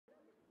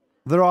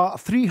There are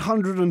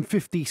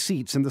 350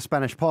 seats in the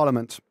Spanish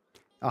parliament.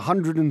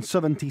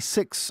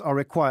 176 are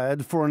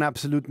required for an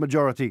absolute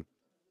majority.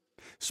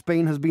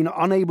 Spain has been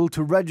unable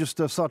to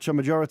register such a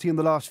majority in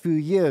the last few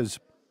years.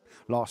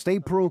 Last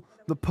April,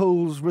 the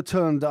polls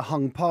returned a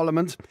hung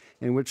parliament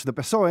in which the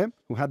PSOE,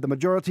 who had the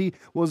majority,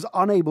 was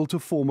unable to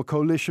form a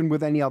coalition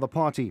with any other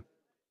party.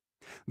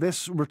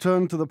 This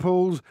return to the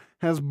polls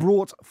has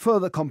brought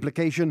further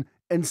complication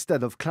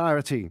instead of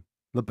clarity.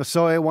 The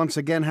PSOE once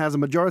again has a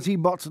majority,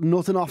 but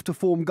not enough to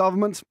form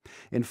government.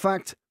 In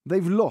fact,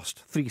 they've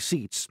lost 3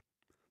 seats.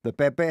 The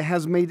PP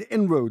has made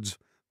inroads,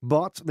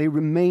 but they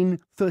remain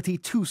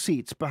 32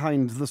 seats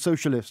behind the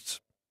Socialists.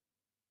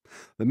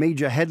 The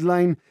major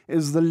headline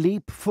is the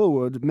leap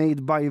forward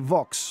made by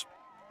VOX.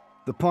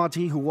 The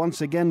party, who once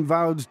again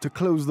vowed to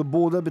close the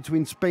border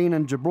between Spain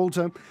and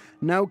Gibraltar,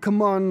 now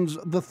commands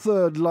the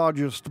 3rd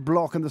largest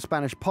bloc in the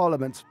Spanish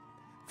parliament,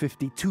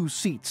 52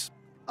 seats,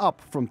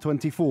 up from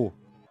 24.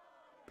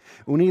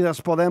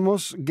 Unidas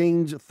Podemos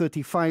gained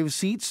 35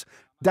 seats,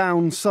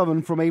 down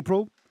 7 from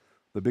April.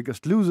 The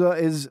biggest loser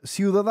is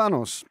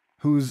Ciudadanos,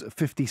 whose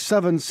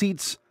 57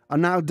 seats are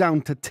now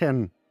down to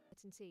 10.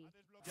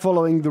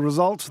 Following the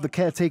results, the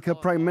caretaker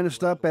Prime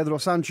Minister Pedro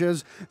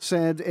Sánchez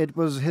said it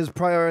was his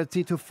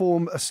priority to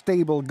form a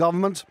stable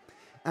government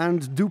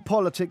and do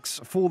politics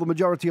for the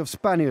majority of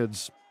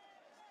Spaniards.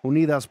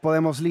 Unidas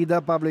Podemos leader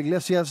Pablo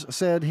Iglesias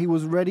said he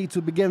was ready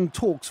to begin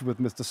talks with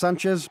Mr.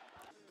 Sánchez.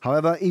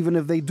 However, even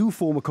if they do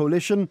form a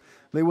coalition,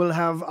 they will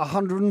have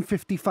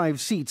 155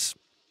 seats,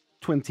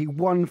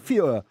 21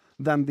 fewer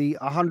than the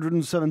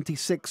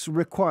 176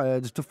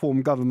 required to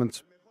form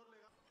government.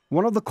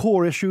 One of the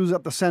core issues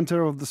at the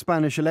center of the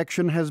Spanish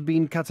election has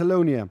been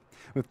Catalonia,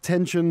 with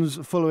tensions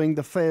following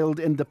the failed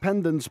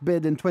independence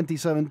bid in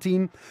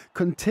 2017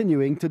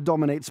 continuing to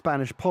dominate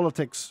Spanish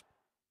politics.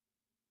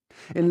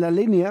 In La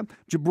Línea,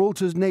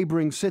 Gibraltar's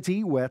neighboring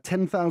city, where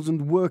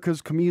 10,000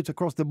 workers commute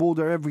across the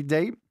border every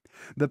day,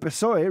 the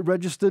PSOE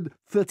registered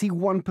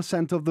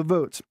 31% of the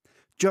vote,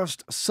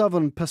 just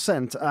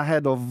 7%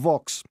 ahead of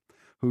VOX,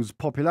 whose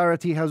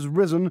popularity has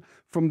risen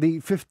from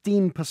the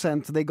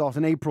 15% they got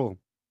in April.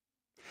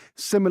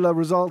 Similar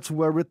results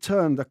were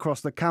returned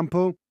across the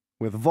Campo,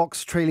 with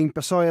VOX trailing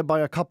PSOE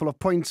by a couple of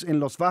points in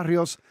Los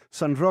Barrios,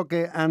 San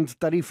Roque and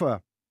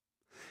Tarifa.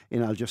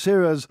 In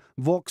Algeciras,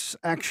 VOX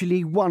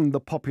actually won the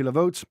popular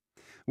vote,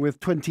 with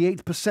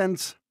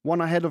 28%,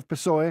 one ahead of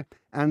PSOE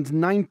and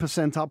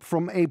 9% up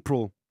from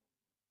April.